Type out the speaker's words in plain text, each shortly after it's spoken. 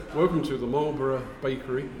Welcome to the Marlborough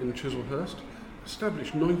Bakery in Chislehurst,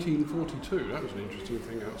 established 1942. That was an interesting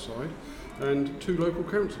thing outside. And two local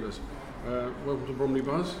councillors. Welcome to Bromley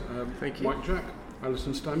Buzz. Thank you. Mike Jack,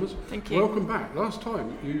 Alison Stammers. Thank you. Welcome back. Last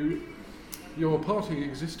time your party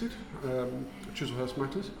existed, Chislehurst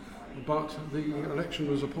Matters, but the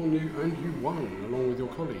election was upon you and you won along with your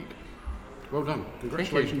colleague. Well done.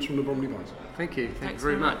 Congratulations from the Bromley Buzz. Thank you. Thank you Thanks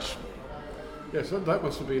very much. Yes, that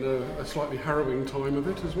must have been a slightly harrowing time of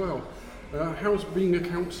it as well. How's being a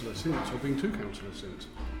councillor since, or being two councillors since?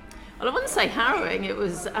 Well, I wouldn't say harrowing, it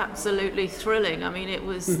was absolutely thrilling. I mean, it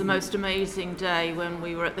was the most amazing day when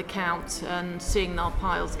we were at the count and seeing our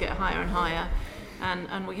piles get higher and higher.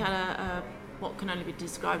 And we had a what can only be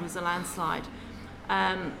described as a landslide.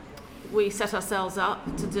 We set ourselves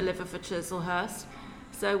up to deliver for Chislehurst.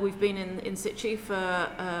 So we've been in situ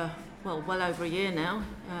for well over a year now,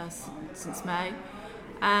 since May.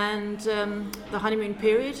 And the honeymoon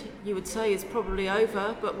period, you would say, is probably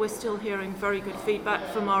over, but we're still hearing very good feedback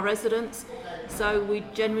from our residents. So we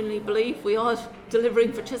genuinely believe we are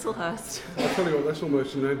delivering for Chislehurst. I'll tell you what, that's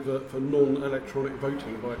almost an advert for non-electronic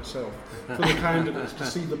voting by itself. For the candidates to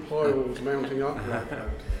see the piles mounting up like that.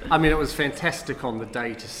 I mean, it was fantastic on the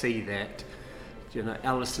day to see that. You know,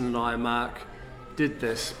 Alison and I, Mark, did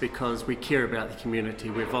this because we care about the community.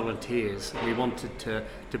 We're volunteers. We wanted to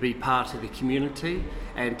be part of the community,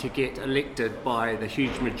 and to get elected by the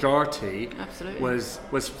huge majority was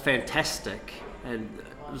fantastic, and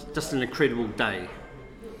it was just an incredible day.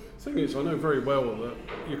 The thing is, I know very well that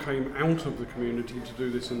you came out of the community to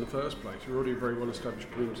do this in the first place. You're already very well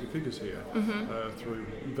established community figures here through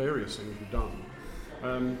various things you've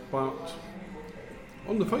done. But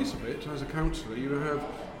on the face of it, as a councillor, you have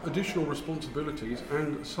additional responsibilities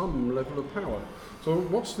and some level of power. So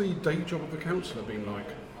what's the day job of a councillor been like?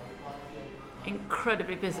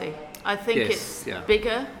 Incredibly busy. I think it's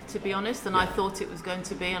bigger, to be honest, than I thought it was going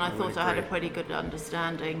to be, and I thought I had a pretty good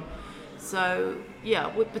understanding. So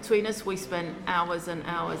between us we spent hours and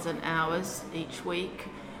hours and hours each week,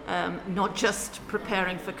 not just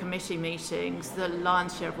preparing for committee meetings. The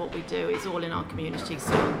lion's share of what we do is all in our community.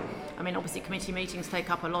 So I mean, obviously committee meetings take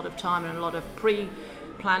up a lot of time and a lot of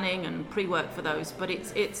pre-planning and pre-work for those, but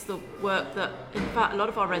it's the work that, in fact, a lot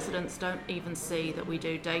of our residents don't even see that we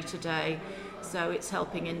do day to day. So it's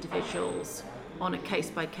helping individuals on a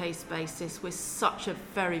case-by-case basis with such a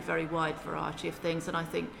very, very wide variety of things. And I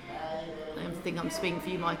think I'm speaking for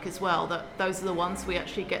you, Mike, as well, that those are the ones we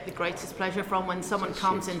actually get the greatest pleasure from when someone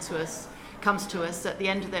comes to us at the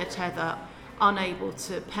end of their tether, unable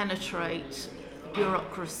to penetrate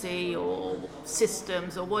bureaucracy or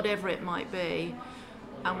systems or whatever it might be,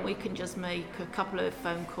 and we can just make a couple of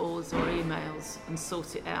phone calls or emails and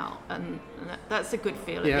sort it out, and that's a good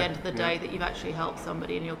feel at the end of the day that you've actually helped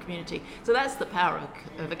somebody in your community. So that's the power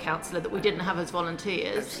of a councillor that we didn't have as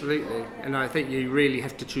volunteers. Absolutely, and I think you really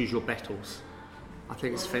have to choose your battles. I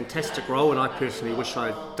think it's a fantastic role, and I personally wish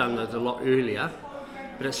I'd done it a lot earlier.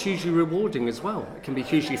 But it's hugely rewarding as well. It can be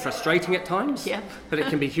hugely frustrating at times, but it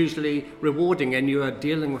can be hugely rewarding, and you are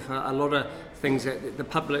dealing with a lot of things that the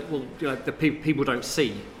public people don't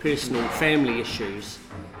see, personal, family issues,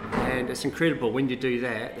 and it's incredible when you do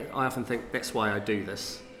that. I often think that's why I do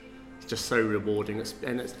this. It's just so rewarding, it's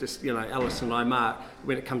just, Alison and I, Mark,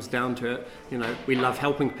 when it comes down to it, we love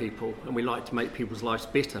helping people and we like to make people's lives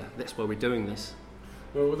better. That's why we're doing this.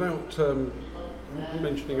 Well, without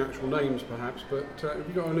mentioning actual names perhaps, but have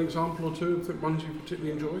you got an example or two of the ones you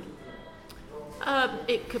particularly enjoyed?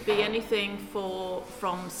 It could be anything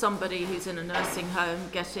from somebody who's in a nursing home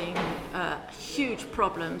getting huge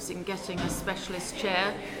problems in getting a specialist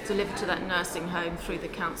chair delivered to that nursing home through the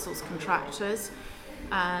council's contractors,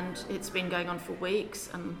 and it's been going on for weeks,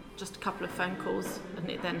 and just a couple of phone calls and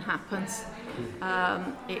it then happens.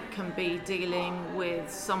 It can be dealing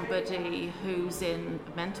with somebody who's in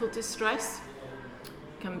mental distress,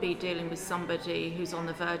 can be dealing with somebody who's on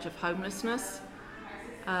the verge of homelessness,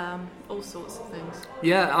 all sorts of things.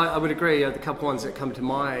 Yeah, I would agree. The couple ones that come to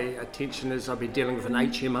my attention is I've been dealing with an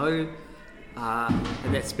HMO,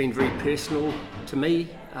 and that's been very personal to me.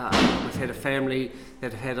 We've had a family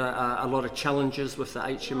that have had a lot of challenges with the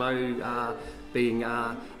HMO being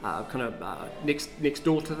next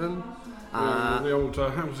door to them. The old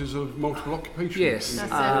houses of multiple occupation. Yes,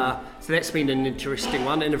 so that's been an interesting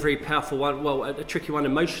one and a very powerful one. Well, a tricky one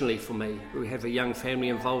emotionally for me. We have a young family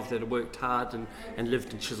involved that have worked hard and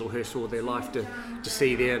lived in Chislehurst all their life to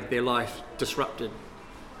see their life disrupted.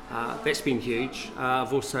 That's been huge.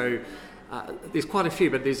 I've also there's quite a few,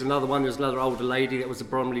 but there's another one. There's another older lady that was a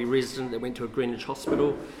Bromley resident that went to a Greenwich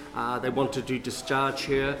hospital. They wanted to discharge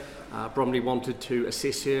her. Bromley wanted to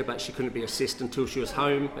assess her, but she couldn't be assessed until she was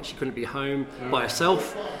home, but she couldn't be home by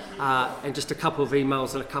herself. And just a couple of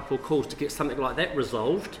emails and a couple of calls to get something like that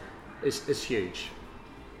resolved is huge.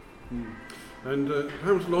 And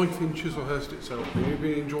how's life in Chislehurst itself? Have you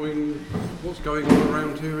been enjoying what's going on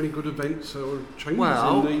around here? Any good events or changes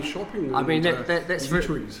in the shopping? I mean, that's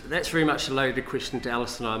very much a loaded question to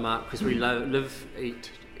Alison and I, Mark, because we live,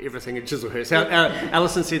 eat everything in Chislehurst.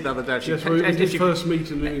 Alison said the other day, if you first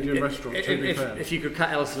meet in an Indian restaurant, if you could cut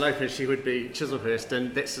Alison open, she would be Chislehurst,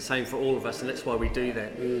 and that's the same for all of us, and that's why we do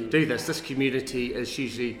that. This community is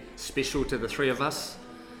hugely special to the three of us.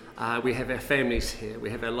 We have our families here,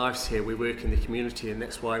 we have our lives here, we work in the community, and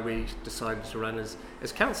that's why we decided to run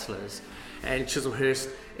as councillors. And Chislehurst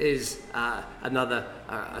is another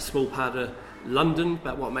small part of London,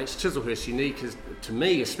 but what makes Chislehurst unique is, to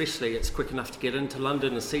me especially, it's quick enough to get into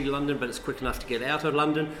London and see London, but it's quick enough to get out of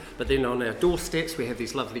London. But then on our doorsteps we have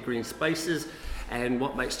these lovely green spaces, and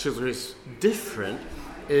what makes Chislehurst different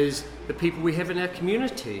is the people we have in our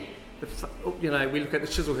community. We look at the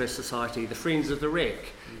Chislehurst Society, the Friends of the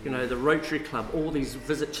Wreck, the Rotary Club, all these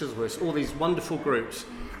Visit Chislehurst, all these wonderful groups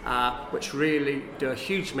which really do a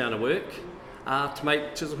huge amount of work to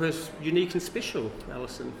make Chislehurst unique and special,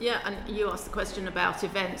 Alison. Yeah, and you asked the question about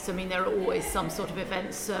events. I mean, there are always some sort of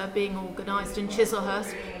events being organised in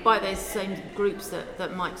Chislehurst by those same groups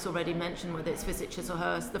that Mike's already mentioned, whether it's Visit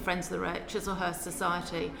Chislehurst, the Friends of the Wreck, Chislehurst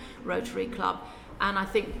Society, Rotary Club. And I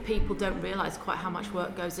think people don't realise quite how much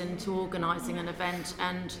work goes into organising an event,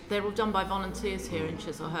 and they're all done by volunteers here in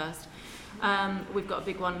Chislehurst. We've got a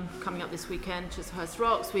big one coming up this weekend, Chislehurst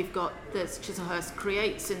Rocks. There's Chislehurst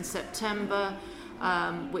Creates in September,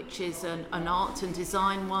 which is an art and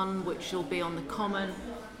design one, which will be on the Common.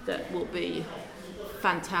 That will be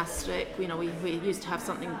fantastic. We used to have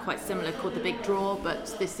something quite similar called the Big Draw,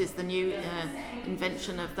 but this is the new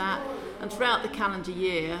invention of that. And throughout the calendar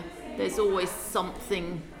year, there's always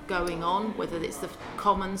something going on, whether it's the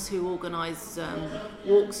Commons who organise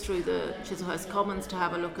walks through the Chislehurst Commons to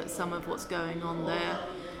have a look at some of what's going on there.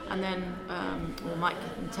 And then, Mike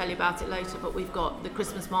can tell you about it later, but we've got the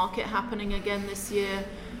Christmas market happening again this year.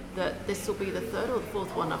 That this will be the third or the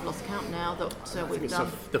fourth one, I've lost count now, that we've done.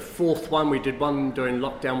 The fourth one. We did one during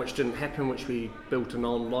lockdown which didn't happen, which we built an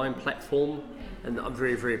online platform, and I'm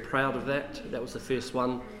very, very proud of that. That was the first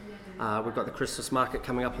one. We've got the Christmas market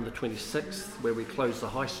coming up on the 26th, where we close the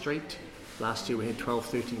high street. Last year we had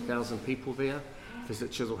 13,000 people there. Visit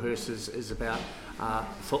Chislehurst is about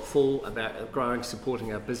footfall, about growing,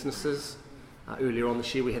 supporting our businesses. Earlier on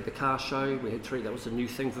this year we had the car show. We had that was a new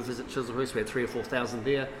thing for Visit Chislehurst. We had 3,000 or 4,000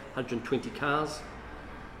 there, 120 cars.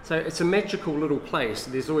 So it's a magical little place.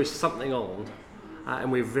 There's always something on.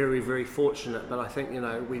 And we're very, very fortunate, but I think,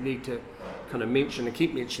 we need to kind of mention and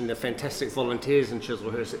keep mentioning the fantastic volunteers in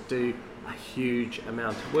Chislehurst that do a huge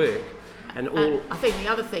amount of work. And I think the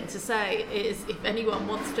other thing to say is, if anyone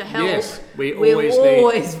wants to help, yes, we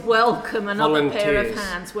always welcome another volunteers. Pair of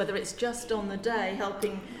hands, whether it's just on the day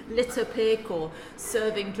helping litter pick or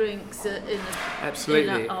serving drinks in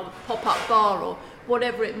a pop-up bar or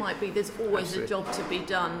whatever it might be. There's always a job to be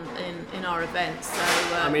done in our events.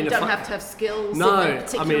 So you don't have to have skills in a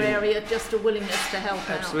particular area, just a willingness to help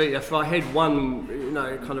out. Absolutely. If I had one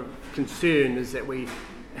kind of concern, is that we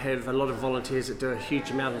have a lot of volunteers that do a huge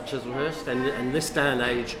amount in Chislehurst, and in this day and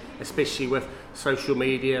age, especially with social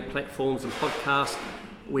media platforms and podcasts,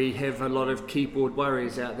 we have a lot of keyboard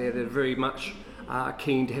warriors out there that are very much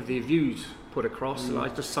keen to have their views put across, and I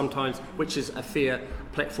just sometimes, which is a fair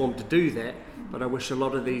platform to do that, but I wish a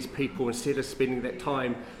lot of these people, instead of spending that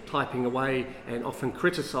time typing away and often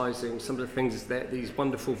criticising some of the things that these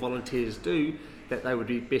wonderful volunteers do, that they would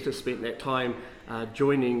be better spent that time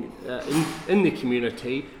joining in the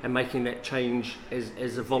community and making that change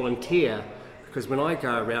as a volunteer. Because when I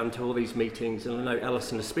go around to all these meetings, and I know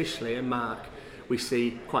Alison especially and Mark, we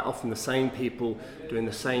see quite often the same people doing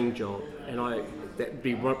the same job, and that would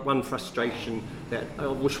be one frustration that I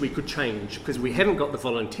wish we could change, because we haven't got the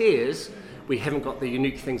volunteers, we haven't got the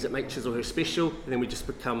unique things that make Chislehurst special, and then we just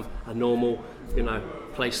become a normal,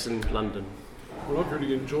 place in London. Well, I've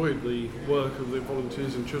really enjoyed the work of the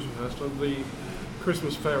volunteers in Chislehurst. The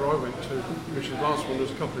Christmas fair I went to, which the last one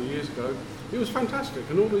was a couple of years ago, it was fantastic,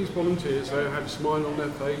 and all these volunteers, they had a smile on their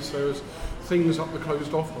face. There was things up the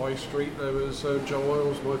closed off high street. There was Joe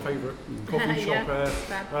Oil's, my favourite coffee shop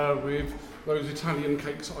there, with those Italian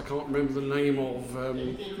cakes that I can't remember the name of. They're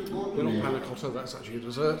not panna cotta, that's actually a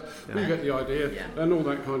dessert. Yeah. You get the idea. Yeah. And all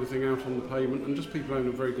that kind of thing out on the pavement, and just people having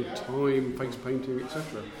a very good time, face painting,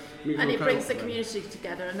 etc. And it brings the community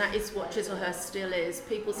together, and that is what Chislehurst still is.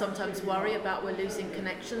 People sometimes worry about we're losing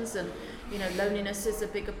connections, and loneliness is a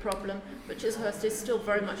bigger problem, but Chislehurst is still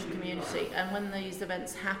very much a community, and when these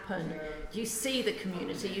events happen, you see the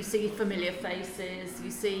community, you see familiar faces,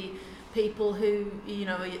 you see people who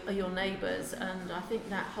are your neighbours, and I think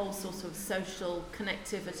that whole sort of social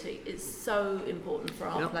connectivity is so important for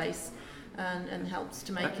our place, and helps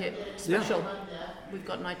to make it special. Yeah. We've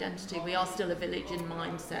got an identity. We are still a village in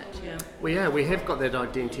mindset. Yeah. We have got that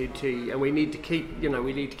identity, and we need to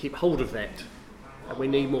keep hold of that. And we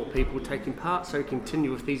need more people taking part, so we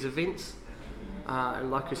continue with these events. And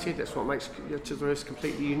like I said, that's what makes Chislehurst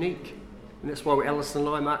completely unique, and that's why Alison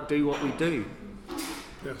and I, Mark, do what we do.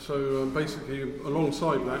 Yeah, so basically,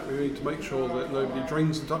 alongside that, we need to make sure that nobody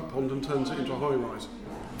drains the duck pond and turns it into a high-rise.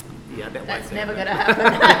 Yeah, that's never going to happen.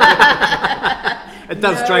 It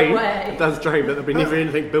does drain. It does drain, but there'll be never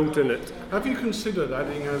anything built in it. Have you considered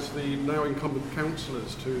adding, as the now incumbent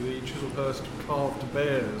councillors, to the Chislehurst carved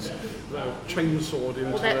bears, chainsawed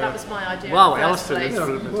into? Well, that was my idea. Wow, Alison.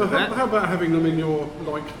 How about having them in your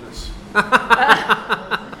likeness?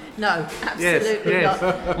 No, absolutely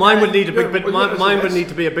not. Mine would need a big bit. Mine would need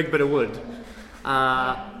to be a big bit of wood.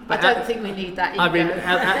 I don't think we need that either. I mean,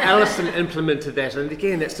 Alison implemented that, and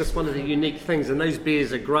again, that's just one of the unique things. And those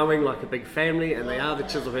bears are growing like a big family, and they are the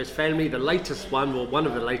Chislehurst family. The latest one, or one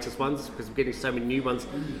of the latest ones, because we're getting so many new ones,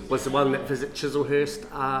 was the one that Visit Chislehurst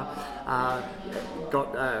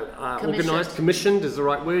got organised, commissioned is the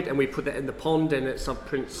right word, and we put that in the pond, and it's of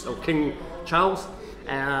Prince or King Charles.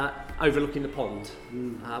 Overlooking the pond,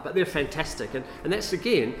 but they're fantastic, and that's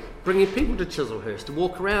again bringing people to Chislehurst to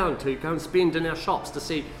walk around, to go and spend in our shops, to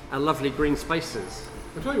see our lovely green spaces.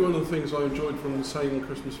 I'll tell you one of the things I enjoyed from the same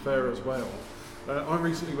Christmas fair as well. I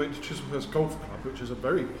recently went to Chislehurst Golf Club, which is a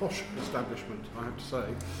very posh establishment, I have to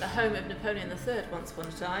say. The home of Napoleon III once upon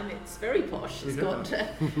a time. It's very posh. It's got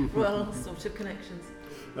royal sort of connections.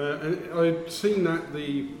 And I'd seen at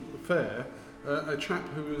the fair a chap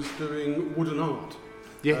who was doing wooden art.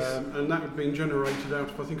 Yes. And that had been generated out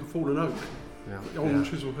of, I think, a fallen oak on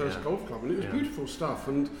Chislehurst Golf Club. And it was beautiful stuff.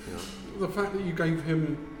 And the fact that you gave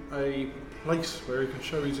him a place where he could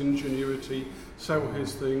show his ingenuity, sell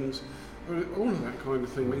his things, all of that kind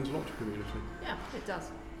of thing means a lot to community. Yeah, it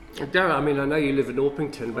does. Darren, I mean, I know you live in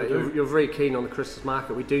Orpington, but you're very keen on the Christmas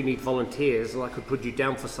market. We do need volunteers, and I could put you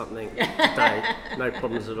down for something today. No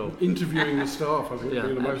problems at all. Interviewing the staff, I think, would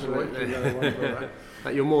be the most likely.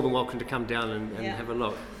 But you're more than welcome to come down and have a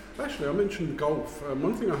look. Actually, I mentioned golf.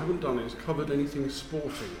 One thing I haven't done is covered anything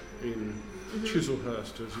sporting in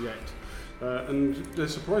Chislehurst as yet. And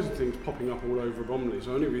there's surprising things popping up all over Bromley.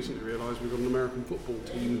 So I only recently realised we've got an American football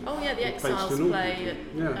team. Oh yeah, the Exiles play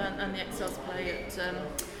and the Exiles play at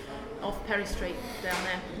off Perry Street down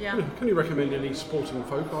there. Yeah. Can you recommend any sporting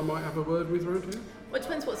folk I might have a word with around here? Well, it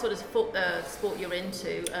depends what sort of sport you're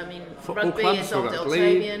into. I mean, football rugby clubs, is Old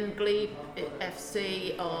Deltavian, Glebe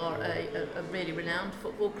FC are a really renowned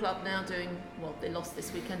football club now doing, well, they lost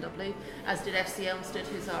this weekend, I believe, as did FC Elmstead,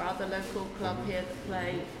 who's our other local club here that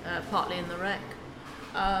play partly in the rec.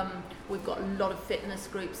 We've got a lot of fitness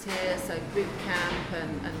groups here, so boot camp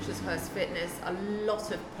and Chislehurst Fitness, a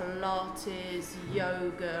lot of Pilates,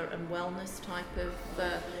 yoga and wellness type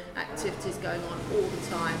of activities going on all the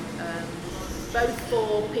time, both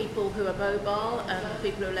for people who are mobile and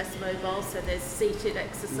people who are less mobile, so there's seated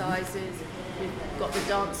exercises. We've got the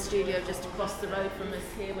dance studio just across the road from us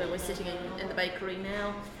here where we're sitting in the bakery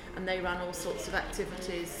now, and they run all sorts of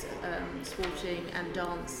activities, sporting and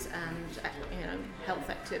dance and health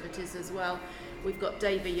activities as well. We've got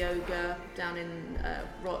Davy Yoga down in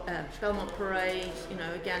Belmont Parade,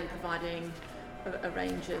 again providing a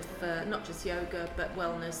range of not just yoga but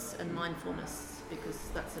wellness and mindfulness, because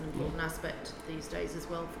that's an important aspect these days as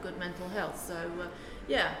well for good mental health. So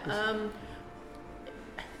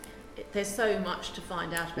there's so much to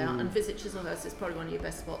find out about, and Visit Chislehurst is probably one of your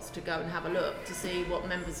best spots to go and have a look to see what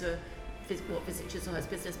Visit Chislehurst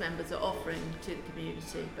business members are offering to the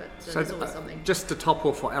community. But there's always something. Just to top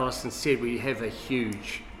off what Alison said, we have a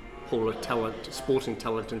huge pool of talent, sporting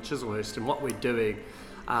talent in Chislehurst, and what we're doing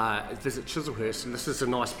at Visit Chislehurst, and this is a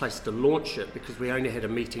nice place to launch it because we only had a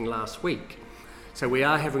meeting last week. So we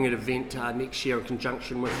are having an event next year in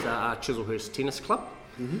conjunction with our Chislehurst Tennis Club.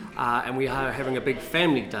 And we are having a big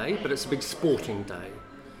family day, but it's a big sporting day.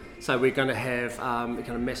 So we're going to have kind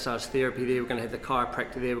of massage therapy there, we're going to have the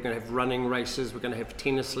chiropractor there, we're going to have running races, we're going to have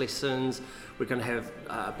tennis lessons, we're going to have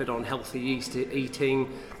a bit on healthy eating,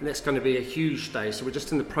 and that's going to be a huge day. So we're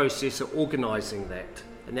just in the process of organising that,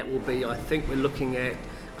 and that will be, I think we're looking at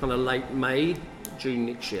kind of late May, June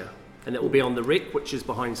next year. And it will be on the Rec, which is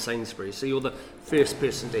behind Sainsbury's. So you're the first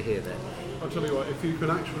person to hear that. I'll tell you what, if you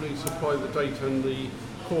can actually supply the date and the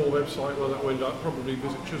core website where that went up, probably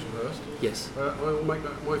visit Chislehurst. Yes. I will make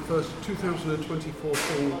that my first 2024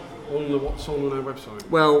 thing on the what's on our website.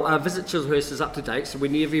 Well, Visit Chislehurst is up to date, so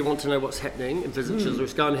whenever you want to know what's happening in Visit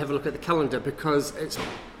Chislehurst, go and have a look at the calendar, because it's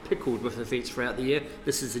pickled with events throughout the year.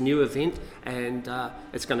 This is a new event, and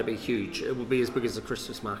it's going to be huge. It will be as big as the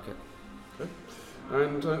Christmas market. Okay.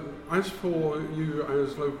 And as for you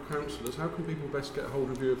as local councillors, how can people best get hold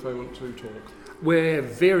of you if they want to talk? We're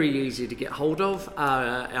very easy to get hold of.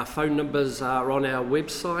 Our phone numbers are on our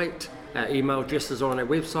website. Our email addresses are on our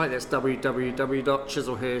website. That's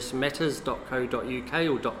www.chislehurstmatters.co.uk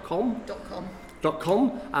or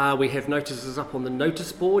 .com. We have notices up on the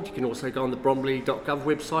notice board. You can also go on the bromley.gov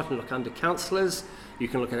website and look under councillors. You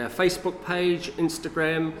can look at our Facebook page,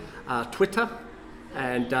 Instagram, Twitter,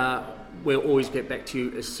 and we'll always get back to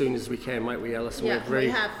you as soon as we can, won't we, Alison? Yeah, we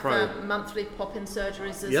have monthly pop-in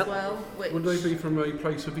surgeries as well. Which... Would they be from a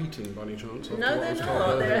place of eating by any chance? No, they're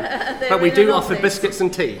not. They're but we do offer biscuits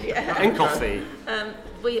and tea and coffee.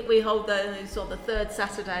 We hold those on the third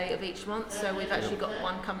Saturday of each month, so we've actually got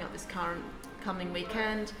one coming up this coming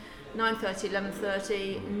weekend. 9:30,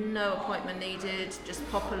 11:30, no appointment needed, just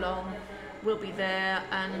pop along. We'll be there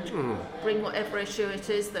and bring whatever issue it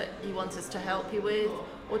is that you want us to help you with,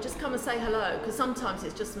 or just come and say hello, because sometimes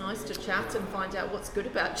it's just nice to chat and find out what's good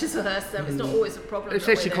about Chislehurst, so it's not always a problem. It's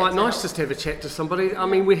actually quite nice just to have a chat to somebody. I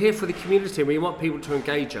mean, we're here for the community and we want people to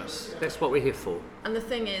engage us. That's what we're here for. And the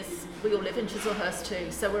thing is, we all live in Chislehurst too,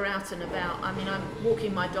 so we're out and about. I mean, I'm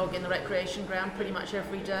walking my dog in the recreation ground pretty much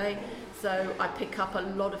every day. So I pick up a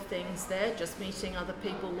lot of things there, just meeting other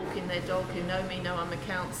people walking their dog who know me, know I'm a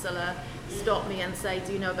councillor, stop me and say,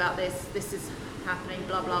 do you know about this? This is happening,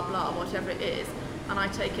 blah, blah, blah, whatever it is. And I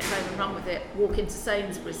take it home and run with it. Walk into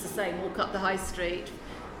Sainsbury's, the same, walk up the high street,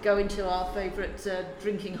 go into our favourite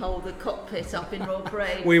drinking hole, the Cockpit up in Royal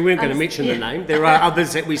Parade. We weren't going to mention the name. There are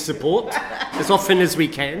others that we support as often as we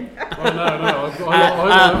can. Oh, no.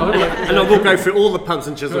 And I will go through all the pubs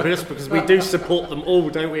in Chislehurst because we do support them all,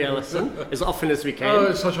 don't we, Alison? As often as we can. Oh,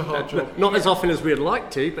 it's such a hard job. Not as often as we'd like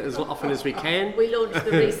to, but as often as we can. We launched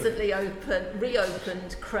the recently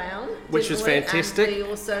reopened Crown, which was fantastic. And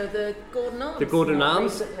also the Gordon Arms. The Gordon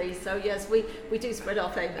Arms. Recently. So yes, we do spread our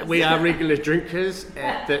favours. We are regular drinkers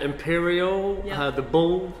at the Imperial, the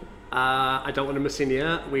Bull. I don't want to miss any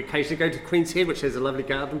out. We occasionally go to Queen's Head, which has a lovely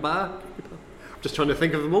garden bar. Just trying to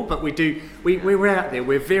think of them all, but we do. We're out there.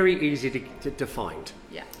 We're very easy to find.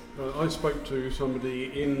 Yeah. I spoke to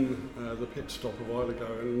somebody in the pit stop a while ago,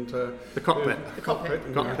 and the cockpit. The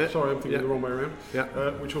cockpit. Sorry, I'm thinking the wrong way around. Yeah.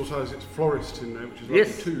 Which also has its florist in there, which is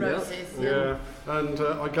lovely too. Roses. Yeah. And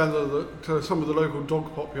I gather that some of the local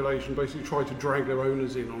dog population basically try to drag their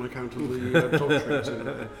owners in on account of the dog treats in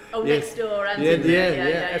there. Oh, next door and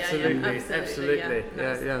absolutely.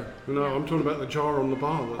 Yeah. No, I'm talking about the jar on the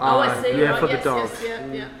bar. I see. Yeah, right, for yes, the dogs.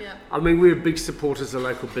 Yes, I mean, we're big supporters of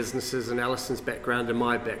local businesses, and Alison's background and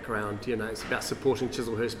my background. You know, it's about supporting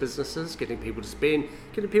Chislehurst businesses, getting people to spend,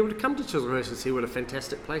 getting people to come to Chislehurst and see what a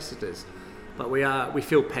fantastic place it is. But we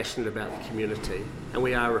feel passionate about the community, and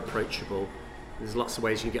we are approachable. There's lots of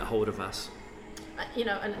ways you can get hold of us.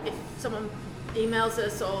 And if someone emails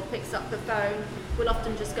us or picks up the phone, we'll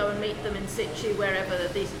often just go and meet them in situ wherever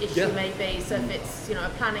the issue may be. So if it's a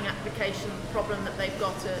planning application problem that they've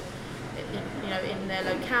got in their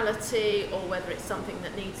locality, or whether it's something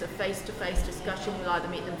that needs a face-to-face discussion, we'll either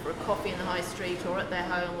meet them for a coffee in the high street or at their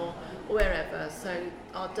home or wherever. So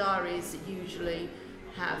our diaries usually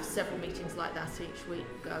have several meetings like that each week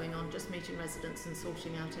going on, just meeting residents and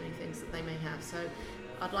sorting out any things that they may have. So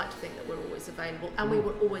I'd like to think that we're always available, and we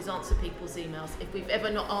will always answer people's emails. If we've ever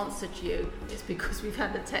not answered you, it's because we've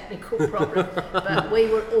had a technical problem, but we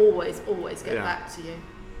will always get back to you.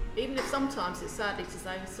 Even if sometimes it's sadly to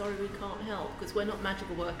say, sorry, we can't help, because we're not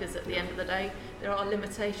magical workers at the end of the day. There are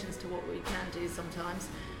limitations to what we can do sometimes,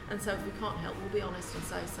 and so if we can't help, we'll be honest and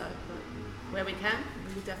say so, but where we can,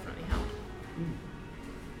 we will definitely help.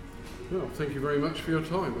 Well, thank you very much for your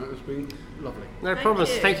time. That has been lovely. No problem.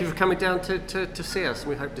 Thank you for coming down to see us.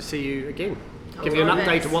 We hope to see you again. Give you an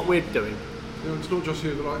update on what we're doing. It's not just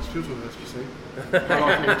you that likes Chislehurst, you see. I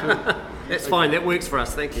like you too. That's fine. That works for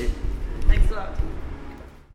us. Thank you. Thanks a lot.